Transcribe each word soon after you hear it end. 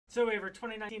So we have our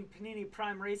 2019 Panini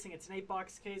Prime Racing. It's an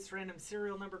 8-box case, random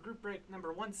serial number, group break number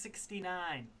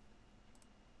 169.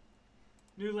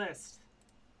 New list.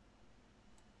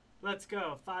 Let's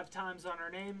go. 5 times on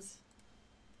our names.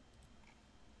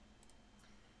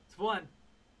 It's 1,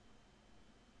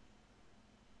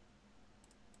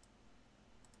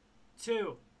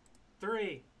 2,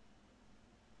 3,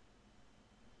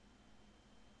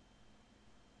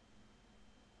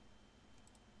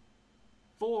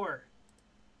 4,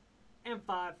 and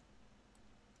 5.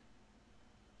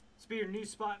 This will be your new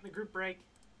spot in the group break.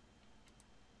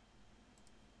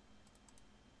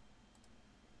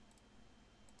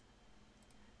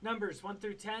 Numbers 1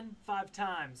 through 10, 5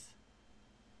 times.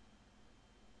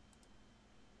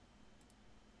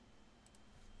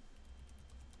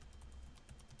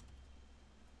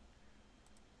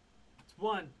 It's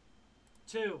 1,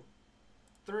 2,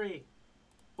 3,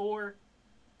 4,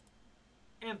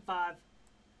 and 5.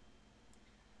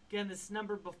 Again, this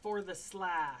number before the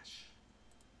slash.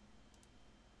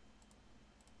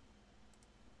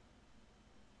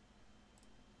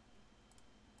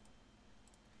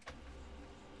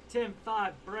 Tim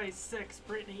 5, Bryce 6,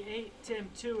 Brittany 8, Tim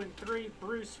 2 and 3,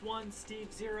 Bruce 1,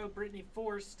 Steve 0, Brittany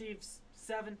 4, Steve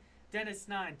 7, Dennis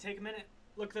 9. Take a minute,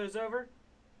 look those over.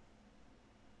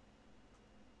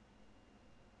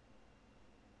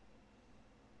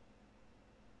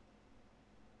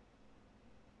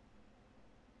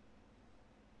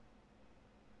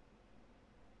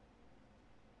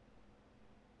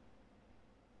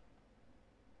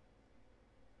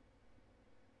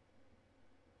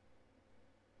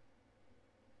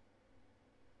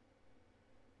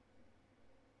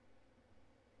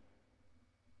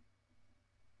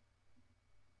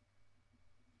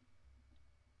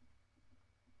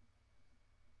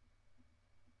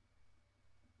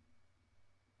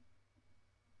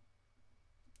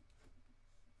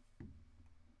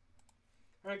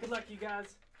 All right, good luck, you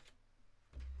guys.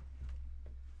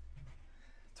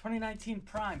 2019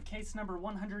 Prime, case number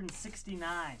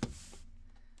 169.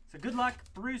 So good luck.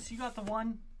 Bruce, you got the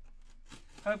 1.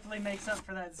 Hopefully makes up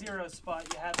for that 0 spot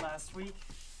you had last week.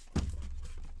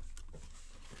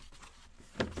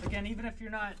 So again, even if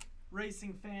you're not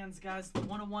racing fans, guys, the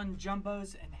 101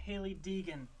 Jumbos and Haley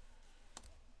Deegan,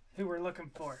 who we're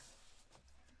looking for.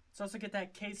 Let's also get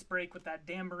that case break with that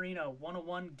Dan Marino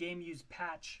 101 game used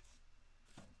patch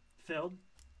filled.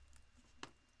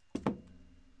 So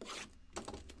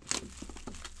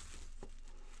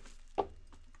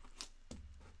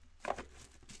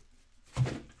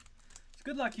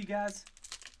good luck, you guys.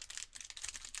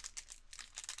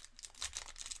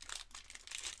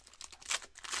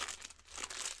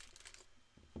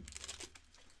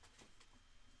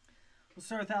 We'll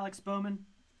start with Alex Bowman.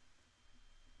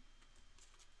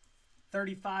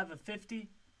 35 of 50.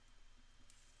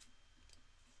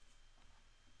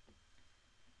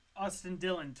 Austin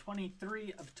Dillon,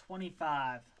 23 of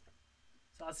 25.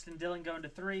 So Austin Dillon going to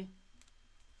 3.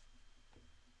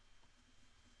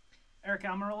 Eric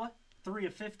Almirola, 3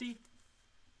 of 50.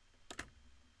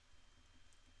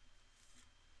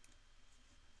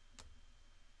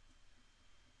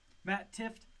 Matt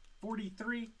Tift,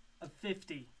 43 of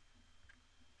 50.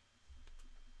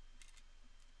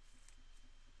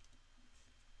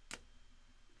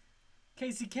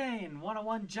 Casey Kane,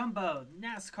 101 Jumbo,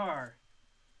 NASCAR.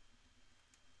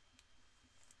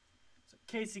 So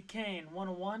Casey Kane,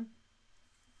 101.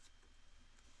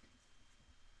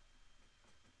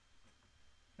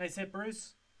 Nice hit,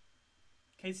 Bruce.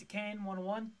 Casey Kane,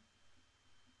 101.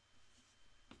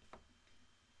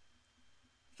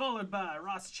 Followed by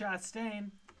Ross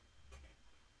Chastain.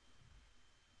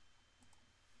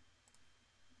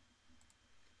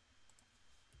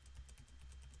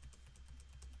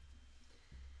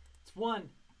 It's 1,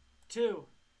 2,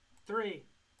 3,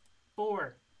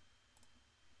 4,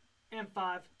 and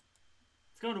 5.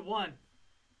 It's going to 1.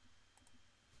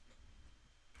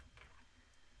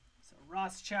 So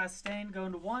Ross Chastain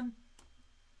going to 1.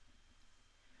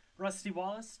 Rusty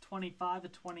Wallace, 25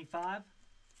 of 25.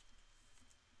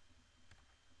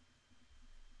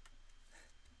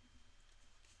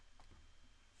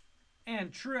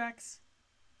 And Truex,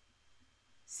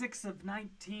 6 of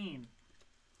 19.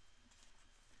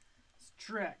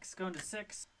 Truex going to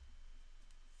 6.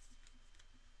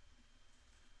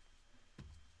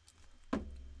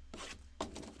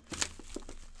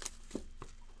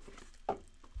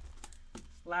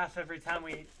 Laugh every time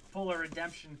we pull a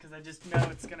redemption because I just know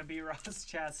it's going to be Ross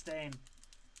Chastain.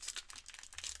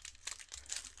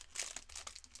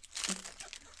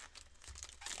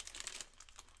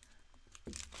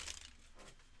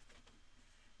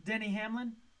 Denny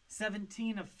Hamlin,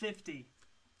 17 of 50.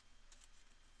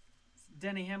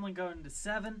 Denny Hamlin going to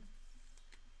 7.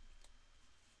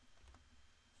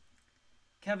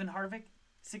 Kevin Harvick,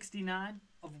 69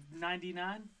 of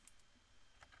 99.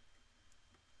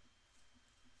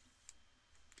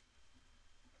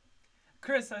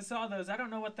 Chris, I saw those. I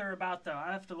don't know what they're about, though.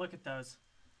 I have to look at those.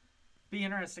 Be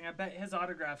interesting. I bet his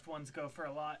autographed ones go for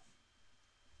a lot.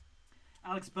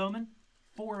 Alex Bowman,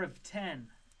 4 of 10.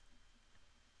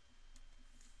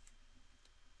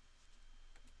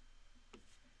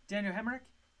 Daniel Hemrick,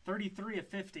 33 of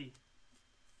 50.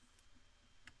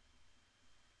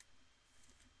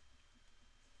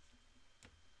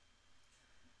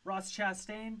 Ross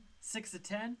Chastain, 6 of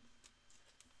 10.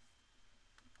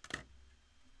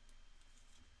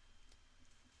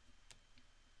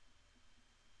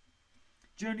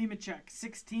 Joe Nemechek,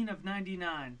 16 of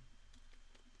 99.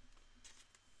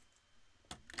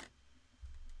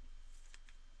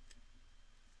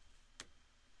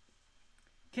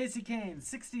 Casey Kane,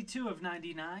 62 of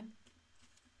 99.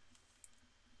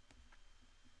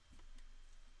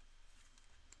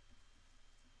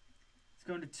 It's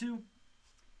going to 2.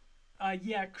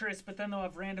 Yeah, Chris, but then they'll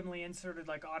have randomly inserted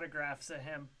like autographs of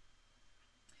him.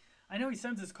 I know he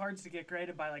sends his cards to get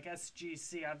graded by like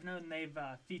SGC. I've known they've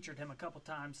featured him a couple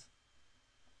times.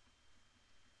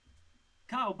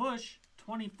 Kyle Busch,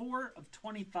 24 of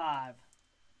 25.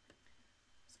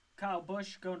 So Kyle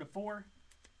Busch going to 4.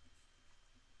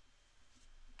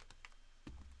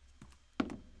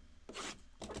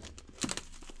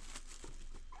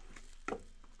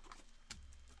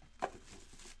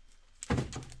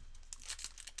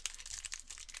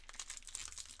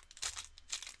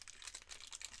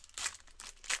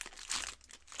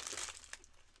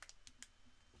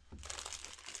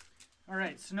 All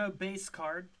right, so no base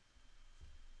card.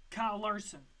 Kyle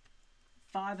Larson,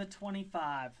 5 of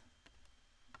 25.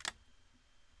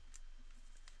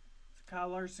 So Kyle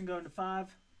Larson going to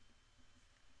 5.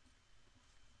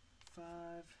 5.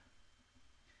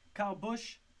 Kyle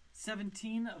Busch,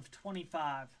 17 of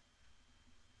 25.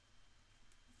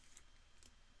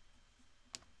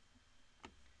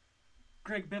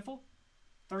 Greg Biffle,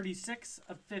 36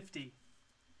 of 50.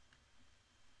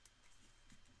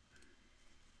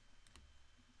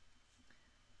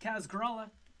 Kaz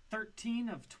Gralla, 13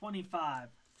 of 25.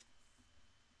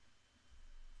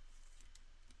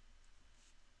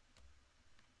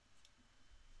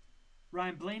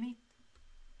 Ryan Blaney,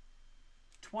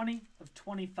 20 of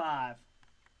 25.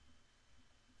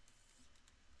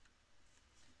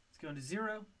 It's going to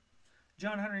 0.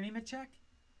 John Hunter Nemechek,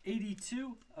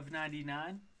 82 of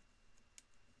 99.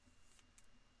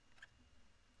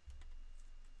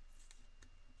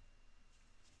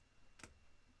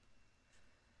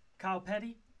 Kyle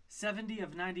Petty, 70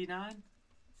 of 99.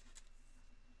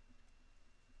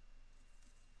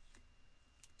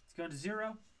 It's going to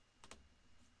 0.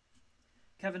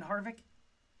 Kevin Harvick,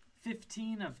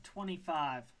 15 of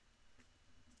 25.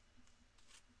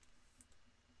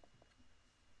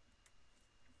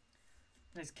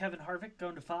 Nice Kevin Harvick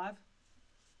going to 5.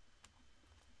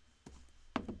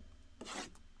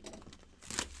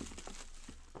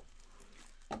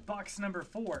 Box number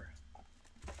 4.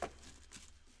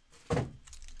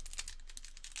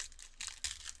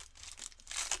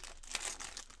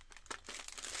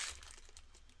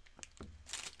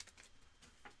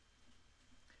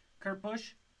 Kurt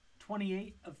Busch,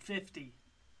 28 of 50.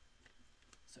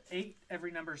 So 8,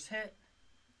 every number's hit.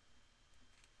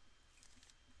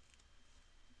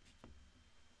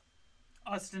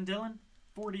 Austin Dillon,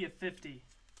 40 of 50.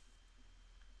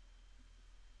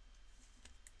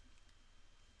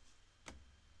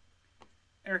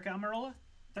 Eric Almirola,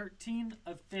 13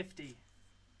 of 50.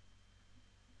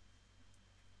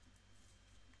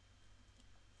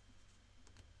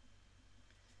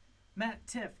 Matt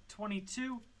Tiff,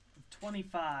 22 of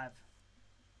 25.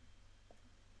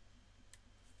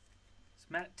 So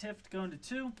Matt Tiff going to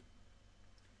 2.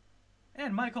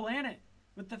 And Michael Annett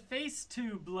with the Face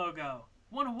Tube logo.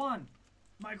 101,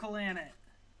 Michael Annett.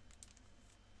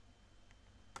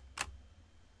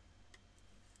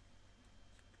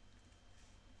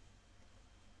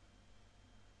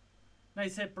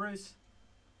 Nice hit, Bruce.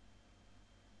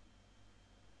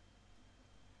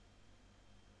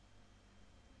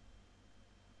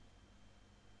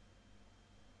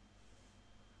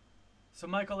 So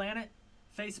Michael Annett,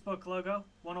 Facebook logo,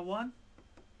 101.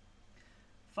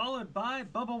 Followed by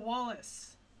Bubba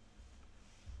Wallace.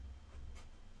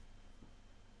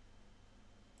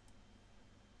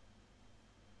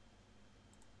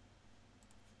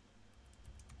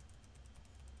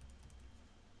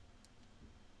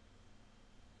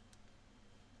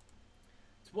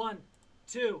 It's 1,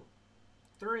 2,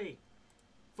 3,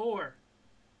 4,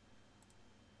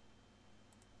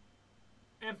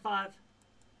 And 5.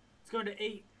 Let's go to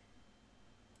 8.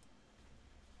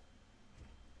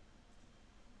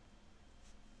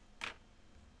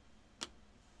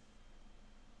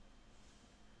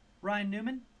 Ryan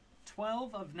Newman,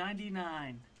 12 of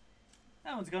 99.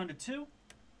 That one's going to 2.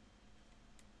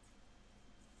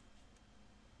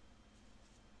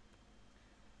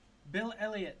 Bill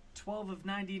Elliott, 12 of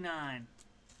 99.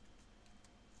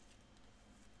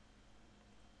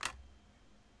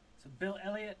 So Bill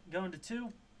Elliott going to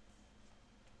 2.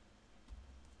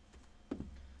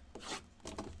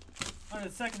 On to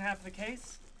the second half of the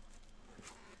case.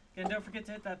 Again, don't forget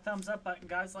to hit that thumbs up button,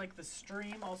 guys. Like the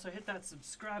stream. Also hit that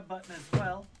subscribe button as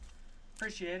well.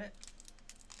 Appreciate it.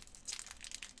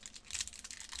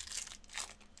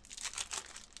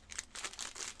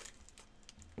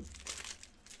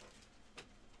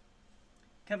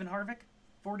 Kevin Harvick,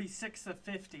 46 of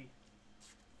 50.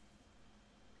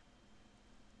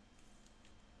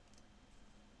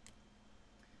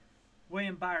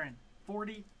 William Byron,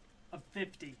 40 of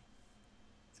 50.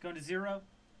 It's going to 0.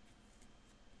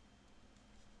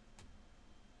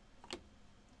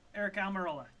 Eric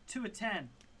Almirola, 2 of 10.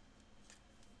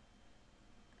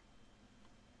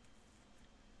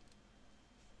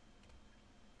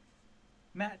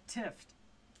 Matt Tifft,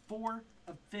 4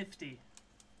 of 50.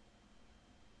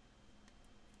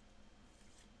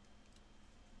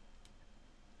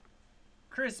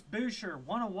 Chris Boucher,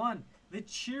 101. The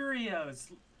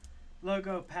Cheerios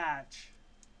logo patch.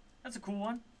 That's a cool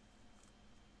one.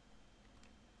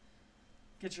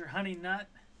 Get your honey nut.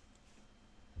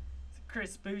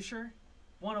 Chris Boucher,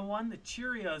 101. The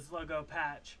Cheerios logo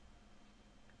patch.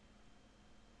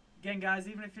 Again, guys,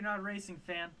 even if you're not a racing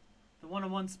fan, the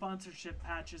 101 sponsorship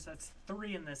patches, that's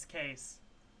 3 in this case.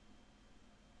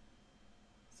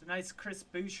 So nice Chris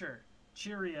Boucher,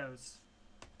 Cheerios.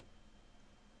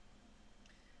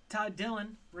 Todd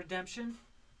Dillon, redemption.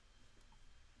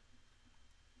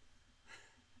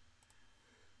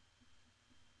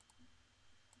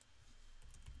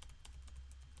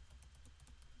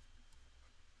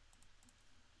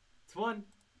 It's 1,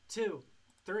 2,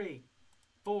 3,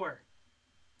 4,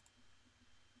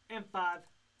 and 5.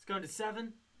 It's going to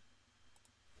 7.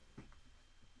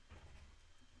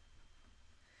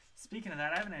 Speaking of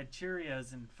that, I haven't had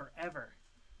Cheerios in forever.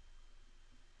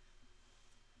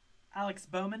 Alex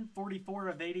Bowman, 44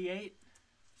 of 88.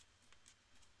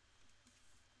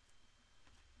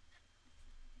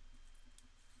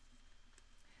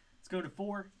 Let's go to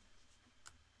 4.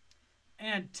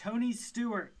 And Tony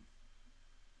Stewart,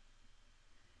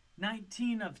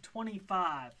 19 of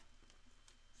 25.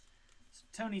 So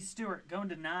Tony Stewart going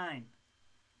to 9.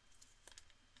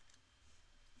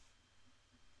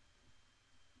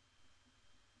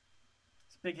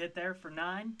 It's a big hit there for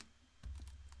 9.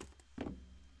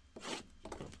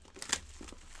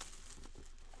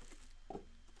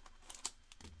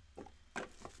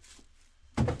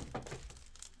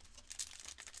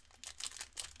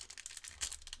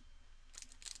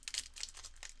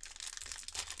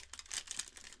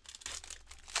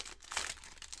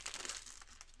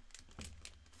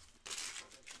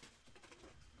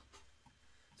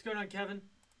 What's going on, Kevin?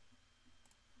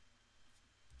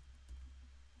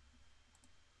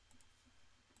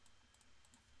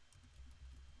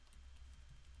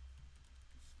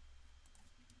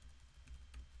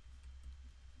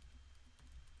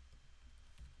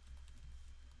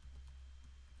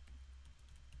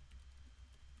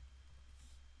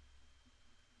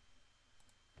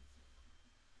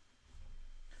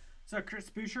 So Chris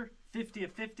Boucher, 50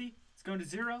 of 50. It's going to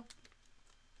 0.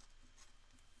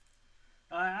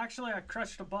 Actually, I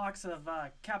crushed a box of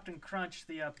Captain Crunch,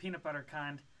 the peanut butter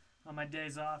kind, on my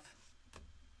days off.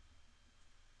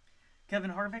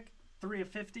 Kevin Harvick, 3 of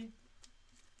 50.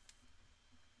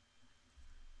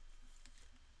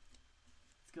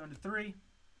 It's going to 3.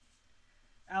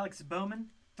 Alex Bowman,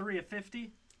 3 of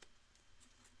 50.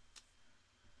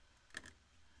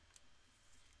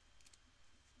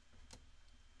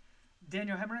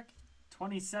 Daniel Hemrick,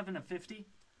 27 of 50.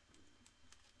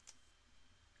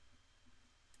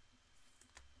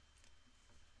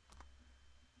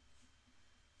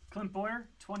 Clint Boyer,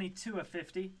 22 of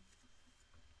 50.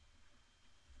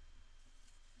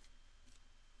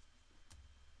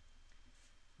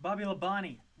 Bobby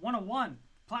Labonte, 101,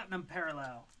 Platinum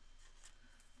Parallel.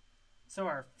 So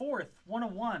our 4th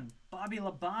 101, Bobby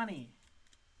Labonte,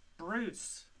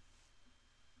 Bruce.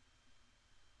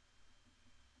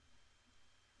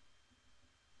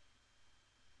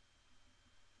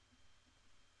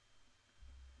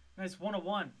 Nice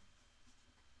 101.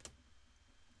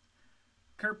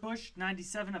 Kurt Busch,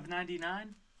 97 of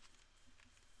 99. . . . . . . . . . . . . . . . . . . . . . . . . . . . . . . . . . . . . . . . . . . . . . . . . . . . . . . . . . .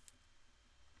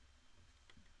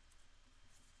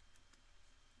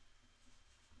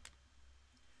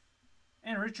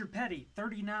 And Richard Petty,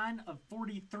 39 of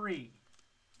 43.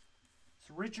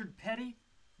 So Richard Petty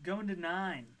going to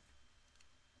 9.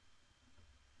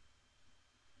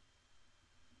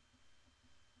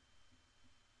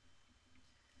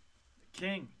 The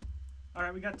King. All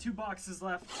right, we got 2 boxes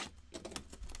left.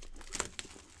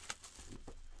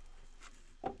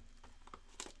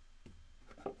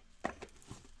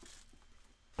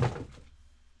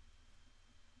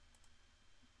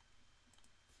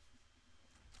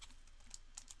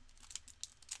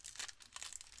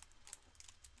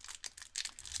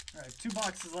 All right, 2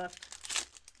 boxes left.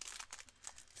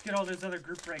 Let's get all those other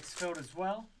group breaks filled as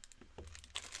well.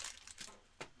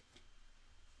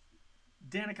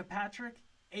 Danica Patrick,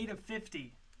 8 of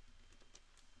 50.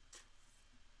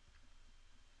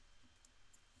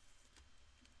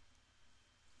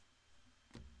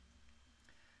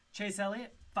 Chase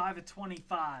Elliott, 5 of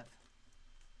 25.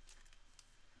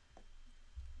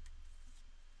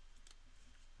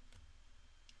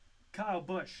 Kyle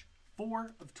Busch,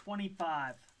 4 of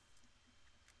 25.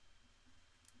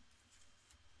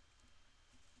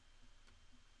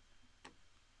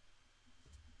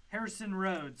 Harrison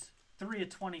Rhodes, 3 of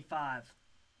 25.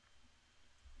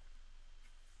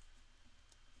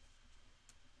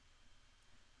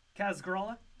 Kaz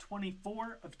Gralla,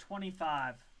 24 of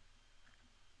 25.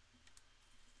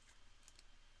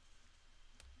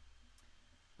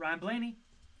 Ryan Blaney,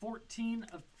 14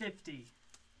 of 50.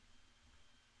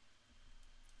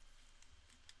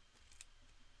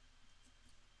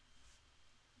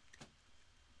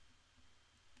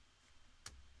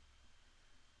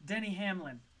 Denny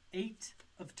Hamlin, 8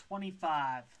 of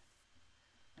 25.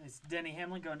 It's Denny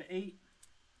Hamlin going to 8.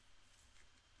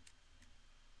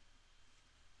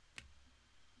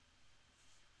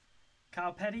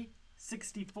 Kyle Petty,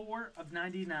 64 of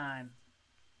 99.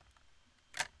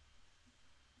 So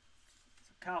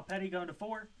Kyle Petty going to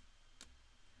 4.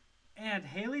 And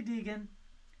Haley Deegan,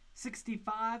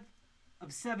 65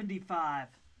 of 75.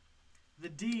 The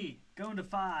D going to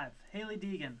 5. Haley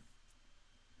Deegan.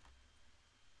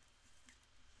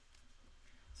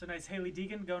 So nice Haley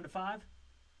Deegan going to 5.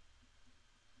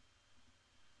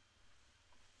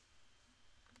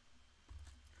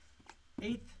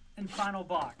 Eighth and final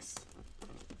box.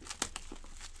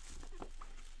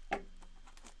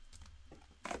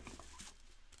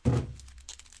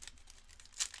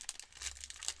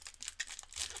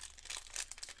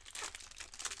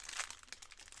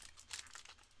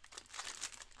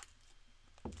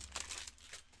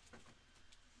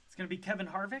 It's going to be Kevin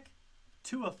Harvick,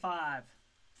 2 of 5.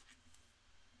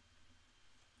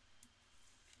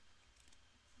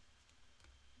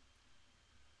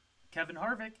 Kevin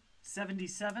Harvick,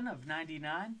 77 of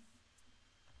 99.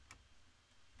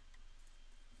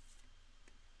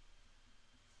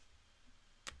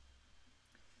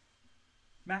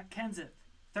 Matt Kenseth,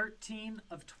 13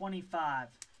 of 25.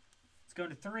 It's going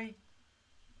to 3.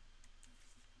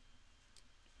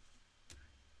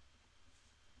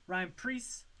 Ryan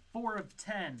Preece, 4 of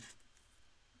 10.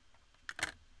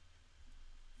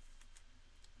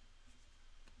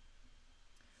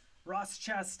 Ross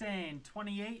Chastain,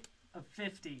 28 of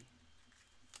 50.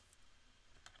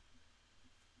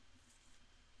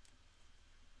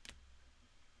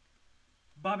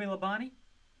 Bobby Labonte,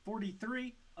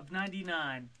 43 of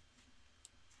 99.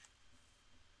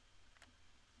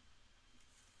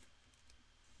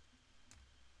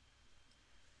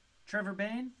 Trevor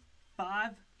Bayne,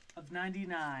 5 of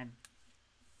 99.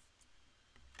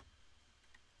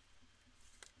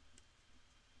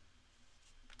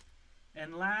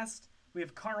 And last, we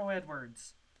have Carl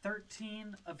Edwards,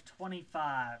 13 of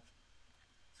 25.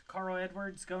 So Carl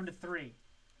Edwards going to 3.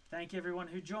 Thank you everyone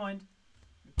who joined.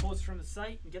 Pull this from the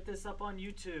site and get this up on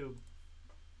YouTube.